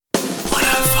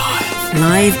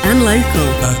Live and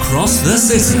local. Across the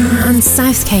city. And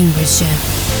South Cambridgeshire.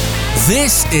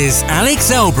 This is Alex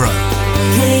Elbro.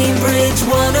 Cambridge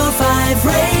 105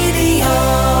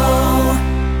 Radio.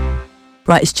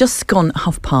 Right, it's just gone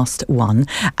 1:30,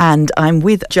 and I'm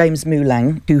with James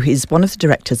Moulang, who is one of the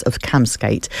directors of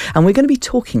Skate, and we're going to be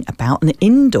talking about an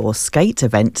indoor skate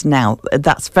event. Now,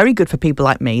 that's very good for people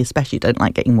like me, especially who don't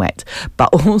like getting wet, but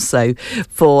also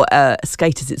for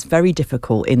skaters, it's very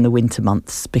difficult in the winter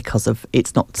months because of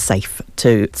it's not safe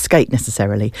to skate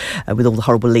necessarily with all the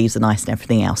horrible leaves and ice and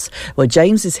everything else. Well,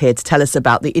 James is here to tell us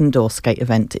about the indoor skate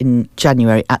event in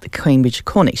January at the Cambridge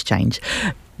Corn Exchange.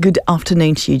 Good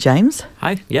afternoon to you, James.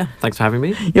 Hi, yeah, thanks for having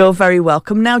me. You're very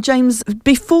welcome. Now, James,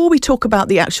 before we talk about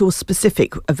the actual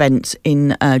specific event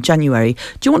in January,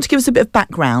 do you want to give us a bit of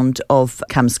background of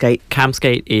Skate?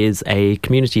 Skate is a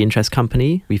community interest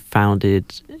company. We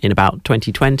founded in about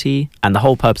 2020, and the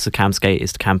whole purpose of Skate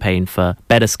is to campaign for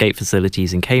better skate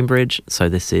facilities in Cambridge. So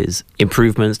this is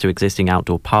improvements to existing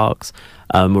outdoor parks.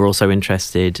 We're also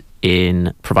interested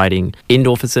in providing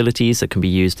indoor facilities that can be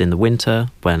used in the winter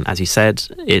when, as you said,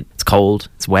 it's cold,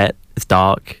 it's wet, it's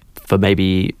dark. For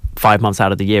maybe 5 months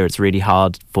out of the year, it's really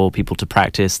hard for people to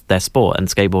practice their sport, and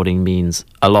skateboarding means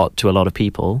a lot to a lot of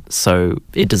people. So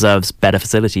it deserves better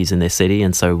facilities in this city,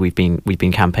 and so we've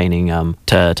been campaigning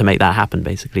to make that happen,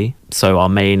 basically. So our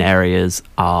main areas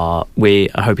are, we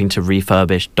are hoping to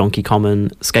refurbish Donkey Common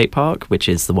Skate Park, which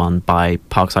is the one by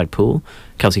Parkside Pool,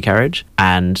 Kelsey Carriage,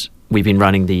 and we've been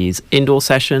running these indoor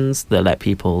sessions that let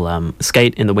people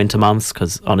skate in the winter months,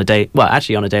 because on a day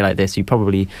like this, you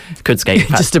probably could skate.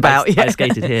 Just about, yeah. I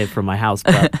skated here from my house,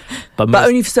 but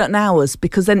only for certain hours,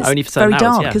 because then it's very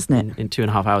dark, yeah. isn't it? In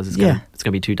 2.5 hours, it's going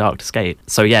to be too dark to skate.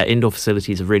 So yeah, indoor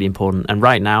facilities are really important. And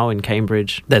right now in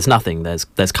Cambridge, there's nothing.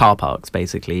 There's car parks,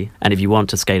 basically. And if you want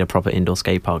to skate a proper indoor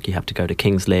skate park, you have to go to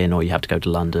Kings Lynn, or you have to go to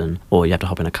London, or you have to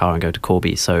hop in a car and go to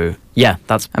Corby. So yeah,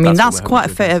 that's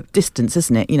quite a fair distance,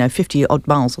 isn't it? 50 odd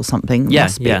miles or something. Yeah,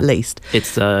 must be at least.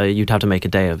 It's you'd have to make a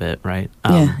day of it, right?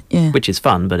 Which is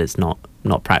fun, but it's not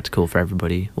practical for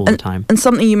everybody all the time. And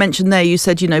something you mentioned there, you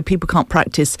said, people can't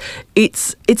practice.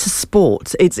 It's a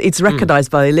sport. It's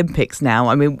recognised by the Olympics now.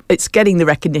 I mean, it's getting the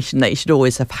recognition that it should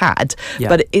always have had,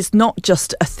 but it's not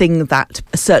just a thing that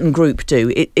a certain group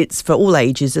do. It's for all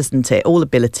ages, isn't it? All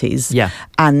abilities. Yeah.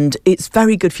 And it's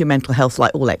very good for your mental health,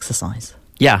 like all exercise.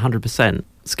 Yeah, 100%.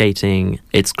 Skating,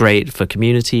 it's great for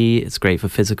community, it's great for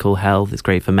physical health, it's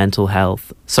great for mental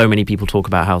health. So many people talk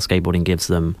about how skateboarding gives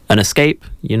them an escape,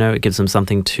 it gives them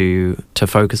something to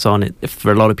focus on.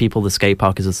 For a lot of people, the skate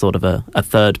park is a sort of a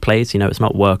third place, it's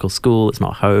not work or school, it's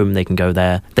not home. They can go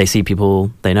there, they see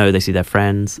people they know, they see their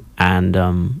friends,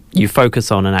 and you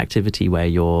focus on an activity where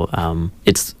you're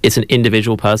it's an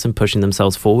individual person pushing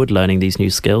themselves forward, learning these new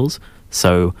skills.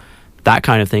 So that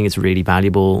kind of thing is really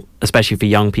valuable, especially for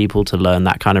young people, to learn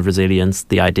that kind of resilience.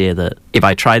 The idea that if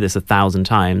I try this 1,000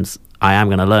 times, I am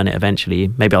going to learn it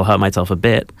eventually. Maybe I'll hurt myself a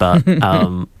bit, but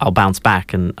I'll bounce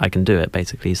back and I can do it,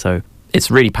 basically. So it's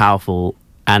really powerful.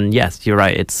 And yes, you're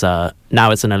right. It's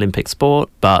now it's an Olympic sport,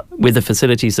 but with the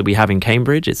facilities that we have in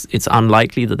Cambridge, it's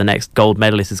unlikely that the next gold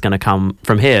medalist is going to come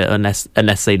from here unless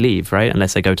they leave, right?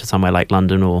 Unless they go to somewhere like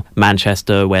London or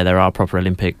Manchester, where there are proper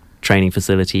Olympic training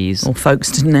facilities, or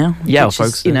Folkestone now. Yeah, or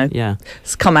Folkestone.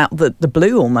 It's come out the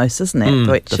blue almost, isn't it?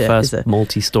 Which, the first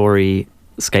multi-story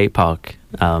skate park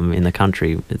in the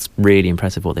country. It's really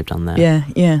impressive what they've done there.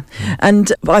 Yeah.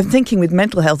 And I'm thinking with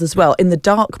mental health as well, in the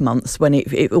dark months when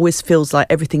it always feels like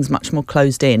everything's much more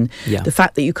closed in, the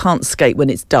fact that you can't skate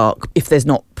when it's dark, if there's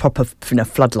not proper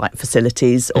floodlight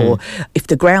facilities, or if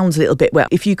the ground's a little bit wet,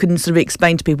 if you can sort of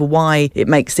explain to people why it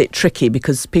makes it tricky,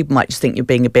 because people might just think you're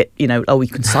being a bit, you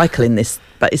can cycle in this,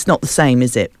 but it's not the same,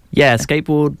 is it? Yeah,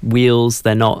 skateboard wheels,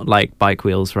 they're not like bike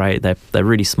wheels, right? They're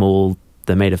really small.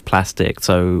 They're made of plastic,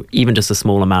 so even just a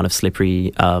small amount of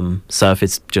slippery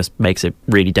surface just makes it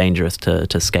really dangerous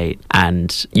to skate.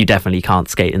 And you definitely can't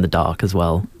skate in the dark as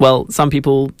well. Well, some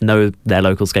people know their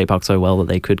local skate park so well that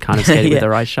they could kind of skate it with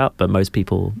their eyes shut, but most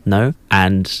people know.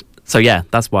 And so yeah,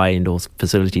 that's why indoor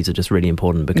facilities are just really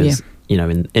important, because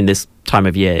in this time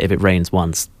of year, if it rains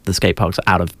once, the skate parks are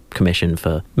out of commission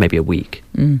for maybe a week.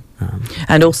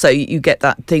 And also you get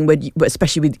that thing where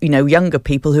especially with younger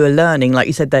people who are learning, like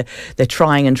you said, they're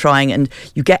trying, and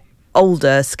you get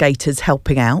older skaters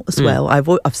helping out as well.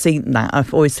 I've seen that.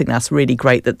 I've always think that's really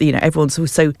great that, you know, everyone's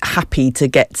so happy to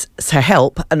get to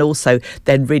help, and also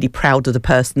then really proud of the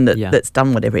person that's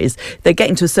done whatever it is. They're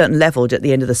getting to a certain level at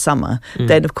the end of the summer.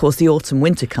 Then, of course, the autumn,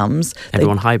 winter comes.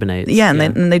 Everyone hibernates. Yeah,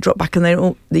 and they drop back, and they're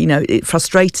all, you know, it's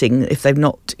frustrating if they've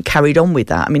not carried on with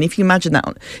that. I mean, if you imagine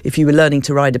that if you were learning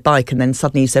to ride a bike and then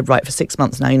suddenly you said, right, for 6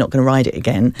 months now you're not going to ride it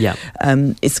again. Yeah.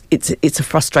 It's a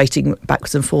frustrating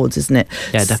backwards and forwards, isn't it?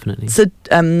 Yeah, definitely. So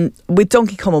with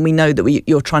Donkey Common, we know that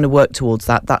you're trying to work towards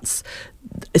that.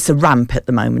 It's a ramp at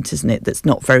the moment, isn't it? That's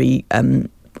not very.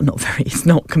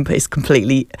 It's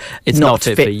completely not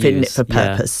fit for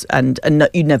purpose, and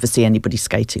you never see anybody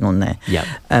skating on there. Yeah.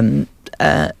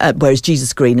 Whereas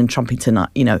Jesus Green and Trumpington,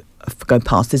 you know, going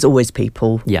past, there's always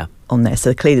people. Yeah. On there,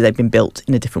 so clearly they've been built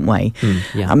in a different way.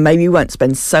 And maybe you won't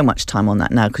spend so much time on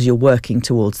that now because you're working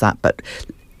towards that. But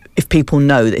if people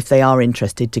know that if they are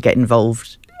interested to get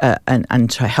involved and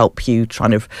to help you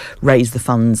trying to raise the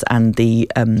funds and the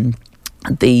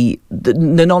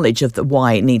knowledge of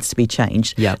why it needs to be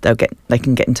changed, they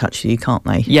can get in touch with you, can't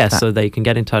they? Yeah, so they can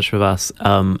get in touch with us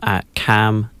at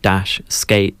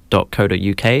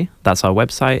cam-skate.co.uk. That's our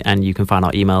website, and you can find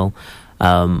our email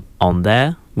on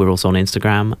there. We're also on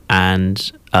Instagram, and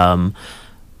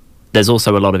there's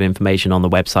also a lot of information on the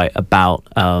website about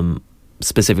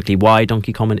specifically why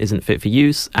Donkey Common isn't fit for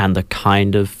use and the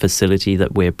kind of facility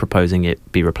that we're proposing it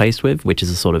be replaced with, which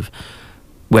is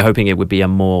we're hoping it would be a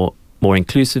more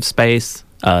inclusive space,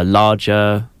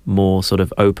 larger, more sort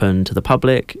of open to the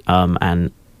public,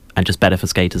 and just better for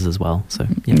skaters as well. So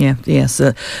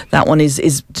so that one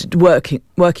is work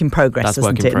in progress. That's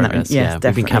isn't work in progress. Yes,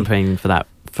 we've been campaigning for that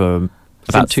for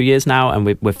about 2 years now, and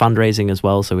we're fundraising as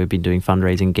well. So we've been doing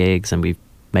fundraising gigs, and we've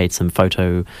made some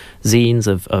photo zines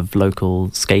of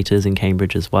local skaters in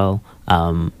Cambridge as well.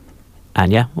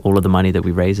 And all of the money that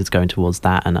we raise is going towards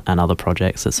that and other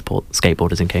projects that support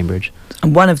skateboarders in Cambridge.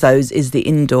 And one of those is the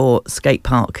indoor skate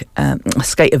park,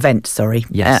 skate event,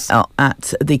 Yes.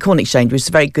 At the Corn Exchange, which is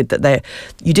very good that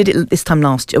you did it this time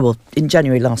last year, well, in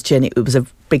January last year, and it was a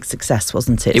big success,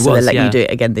 wasn't it? So they let you do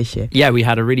it again this year. Yeah, we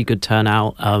had a really good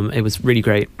turnout. It was really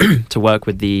great to work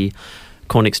with the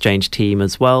Corn Exchange team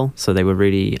as well. So they were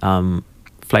really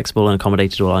flexible and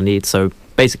accommodated all our needs. So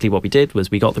basically what we did was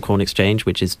we got the Corn Exchange,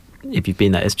 which is, if you've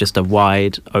been there, it's just a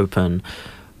wide open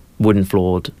wooden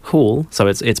floored hall, so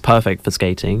it's perfect for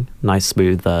skating, nice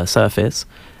smooth surface.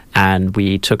 And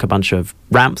we took a bunch of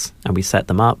ramps and we set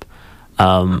them up,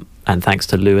 and thanks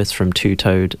to Lewis from Two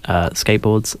Toed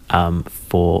Skateboards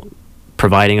for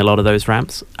providing a lot of those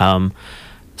ramps.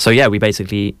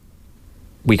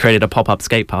 We created a pop-up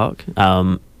skate park.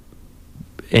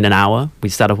 In an hour we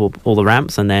set up all the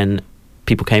ramps, and then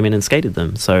people came in and skated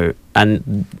them. So,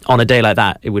 and on a day like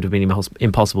that, it would have been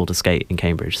impossible to skate in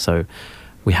Cambridge. So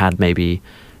we had maybe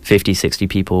 50, 60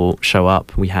 people show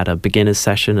up. We had a beginner's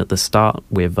session at the start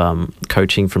with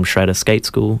coaching from Shredder Skate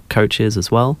School coaches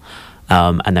as well.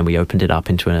 And then we opened it up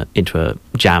into a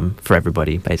jam for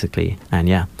everybody, basically.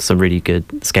 And some really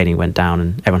good skating went down,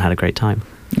 and everyone had a great time.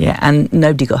 Yeah, and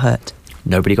nobody got hurt.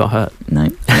 Nobody got hurt. No,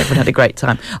 everyone had a great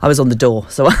time. I was on the door,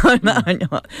 so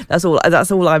that's all.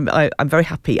 I'm very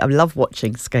happy. I love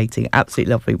watching skating.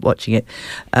 Absolutely love watching it.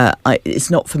 It's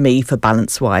not for me for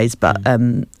balance wise, but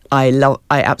I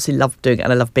absolutely love doing it,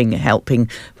 and I love helping,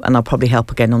 and I'll probably help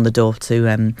again on the door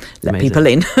to let people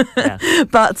in.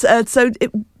 But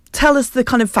tell us the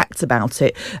kind of facts about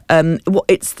it.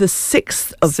 It's the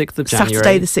 6th of January.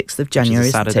 Saturday, the 6th of January,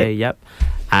 isn't Saturday, it? Yep.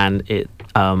 And it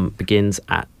begins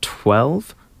at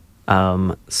 12.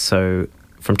 So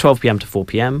from 12 p.m. to 4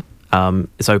 p.m.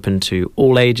 It's open to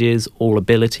all ages, all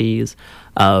abilities.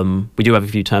 We do have a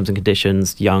few terms and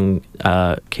conditions. Young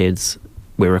kids,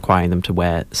 we're requiring them to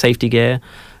wear safety gear,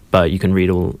 but you can read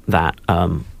all that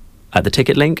at the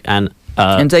ticket link. And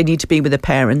they need to be with a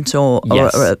parent or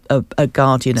a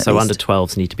guardian at least. So under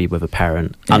 12s need to be with a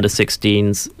parent. Yeah. Under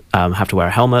 16s have to wear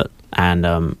a helmet,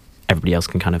 and everybody else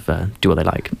can kind of do what they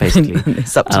like, basically.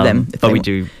 It's up to them. But we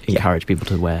do encourage people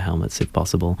to wear helmets if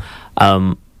possible.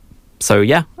 Tickets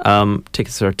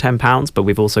are £10, but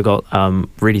we've also got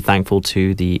really thankful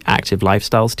to the Active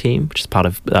Lifestyles team, which is part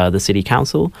of the City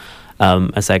Council,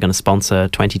 as they're going to sponsor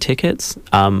 20 tickets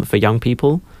for young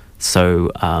people. So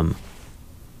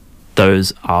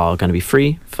those are going to be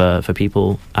free for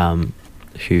people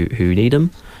who need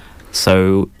them.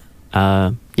 So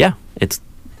it's...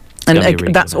 And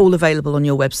that's all available on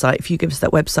your website. If you give us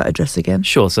that website address again.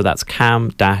 Sure. So that's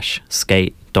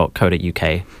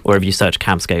cam-skate.co.uk, or if you search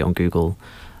Camskate on Google,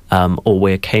 or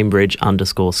we're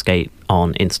Cambridge_skate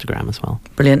on Instagram as well.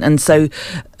 Brilliant. And so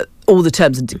all the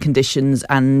terms and conditions,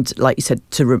 and like you said,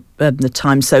 the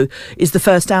time. So is the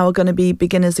first hour going to be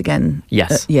beginners again?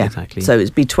 Yes, exactly. So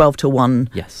it'd be 12 to 1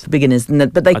 yes. for beginners.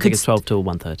 But they I could... think it's 12 till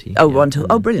 1:30. Oh, 1 till...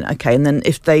 Oh, brilliant. Okay, and then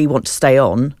if they want to stay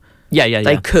on...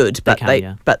 They could, but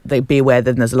but they'd be aware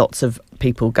that there's lots of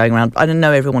people going around. I don't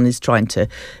know, everyone is trying to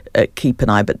keep an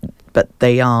eye, but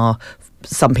they are...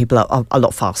 Some people are a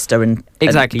lot faster and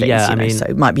exactly, things, yeah. I mean, so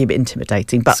it might be a bit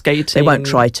intimidating, but skating they won't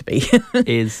try to be.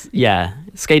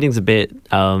 Skating's a bit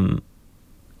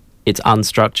it's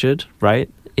unstructured, right?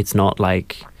 It's not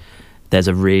like there's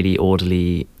a really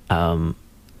orderly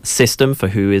system for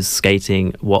who is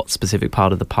skating what specific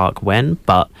part of the park when,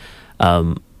 but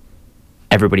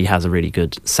everybody has a really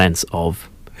good sense of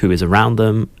who is around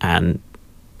them and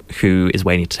who is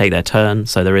waiting to take their turn.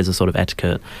 So there is a sort of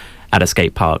etiquette at a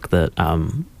skate park that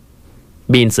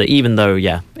means that even though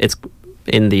it's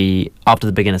after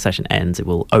the beginner session ends, it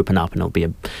will open up and it'll be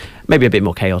maybe a bit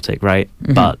more chaotic, right?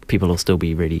 Mm-hmm. But people will still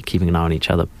be really keeping an eye on each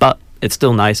other. But it's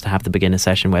still nice to have the beginner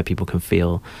session where people can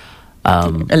feel a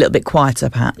little bit quieter,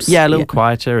 perhaps. Yeah, a little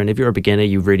quieter. And if you're a beginner,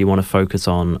 you really want to focus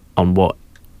on what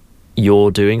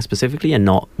you're doing specifically and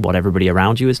not what everybody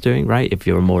around you is doing, right? If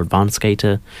you're a more advanced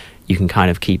skater, you can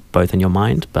kind of keep both in your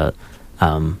mind, but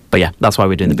yeah, that's why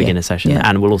we're doing the beginner session,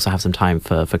 and we'll also have some time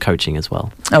for coaching as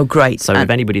well. Oh, great! So if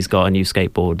anybody's got a new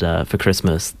skateboard for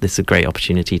Christmas, this is a great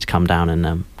opportunity to come down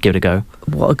and give it a go.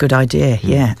 What a good idea!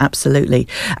 Yeah, absolutely.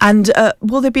 And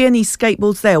will there be any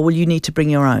skateboards there, or will you need to bring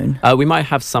your own? We might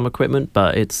have some equipment,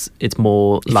 but it's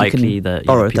more likely that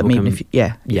borrow people them. Can, if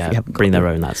you haven't bring their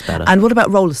own. That's better. And what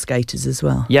about roller skaters as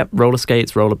well? Yep, roller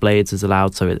skates, roller blades is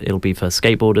allowed, so it'll be for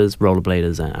skateboarders,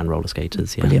 rollerbladers, and roller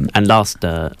skaters. Yeah. Brilliant. And last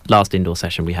indoor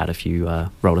session, we had a few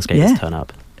roller skaters turn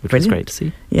up, which was great to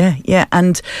see. Yeah.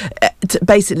 And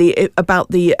basically, about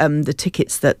the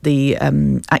tickets that the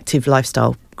Active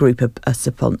Lifestyle Group are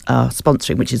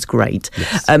sponsoring, which is great.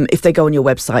 Yes. If they go on your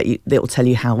website, they'll tell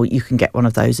you how you can get one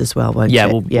of those as well, won't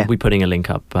it? We'll be putting a link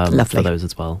up for those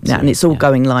as well. Yeah, and it's all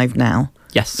going live now.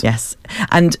 Yes.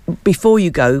 And before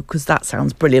you go, because that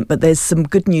sounds brilliant, but there's some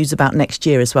good news about next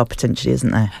year as well, potentially,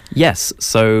 isn't there? Yes.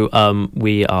 So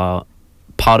we are...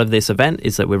 Part of this event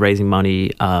is that we're raising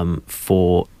money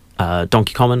for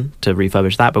Donkey Common to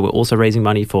refurbish that, but we're also raising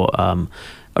money for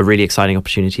a really exciting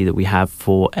opportunity that we have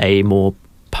for a more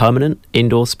permanent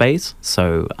indoor space.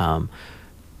 So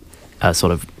a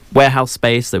sort of warehouse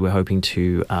space that we're hoping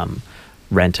to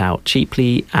rent out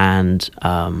cheaply and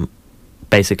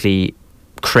basically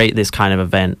create this kind of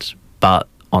event, but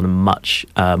on a much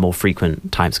more frequent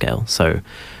timescale. So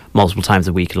multiple times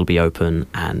a week it'll be open,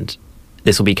 and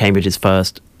this will be Cambridge's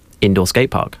first indoor skate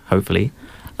park, hopefully.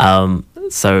 So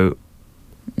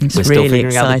it's we're still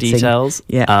figuring out the details.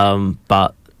 Yeah.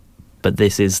 But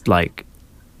this is like,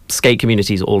 skate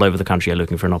communities all over the country are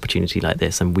looking for an opportunity like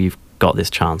this, and we've got this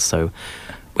chance. So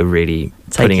we're really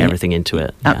putting everything into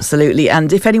it. Absolutely.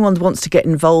 And if anyone wants to get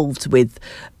involved with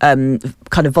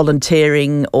kind of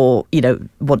volunteering, or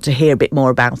want to hear a bit more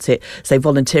about it, say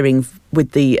volunteering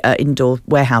with the indoor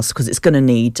warehouse, because it's going to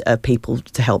need people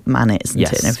to help man it, isn't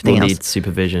it, and everything we'll else. Need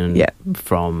supervision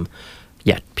from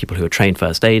people who are trained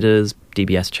first aiders,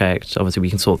 DBS checked. Obviously we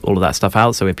can sort all of that stuff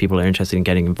out, so if people are interested in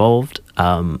getting involved,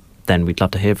 then we'd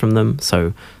love to hear from them.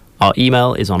 So our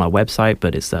email is on our website,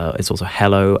 but it's also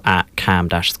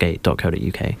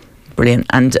hello@cam-skate.co.uk. Brilliant.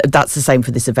 And that's the same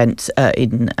for this event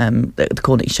in the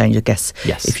Corn Exchange, I guess.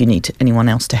 Yes. If you need anyone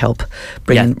else to help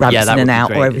bring rabbits in and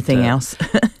out, or everything else.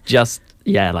 Just,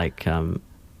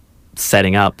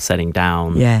 setting up, setting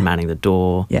down, manning the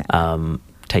door,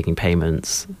 taking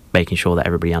payments, making sure that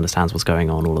everybody understands what's going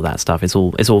on, all of that stuff. It's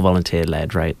all volunteer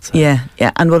led, right? So. Yeah.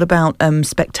 And what about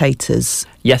spectators?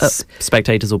 Yes,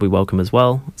 spectators will be welcome as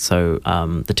well. So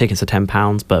the tickets are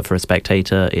 £10, but for a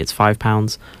spectator it's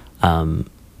 £5.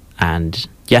 And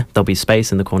there'll be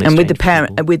space in the Corn Exchange.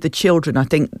 And with the children, I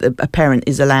think a parent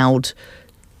is allowed.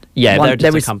 Yeah, they're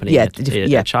just accompanying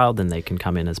a child, then they can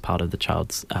come in as part of the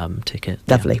child's ticket.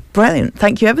 Lovely. Brilliant.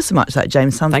 Thank you ever so much for that,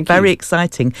 James. Sounds very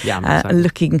exciting. Yeah, I'm excited. And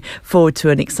looking forward to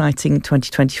an exciting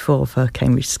 2024 for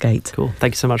Cambridge Skate. Cool.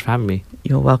 Thank you so much for having me.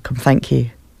 You're welcome. Thank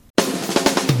you.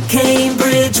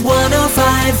 Cambridge 105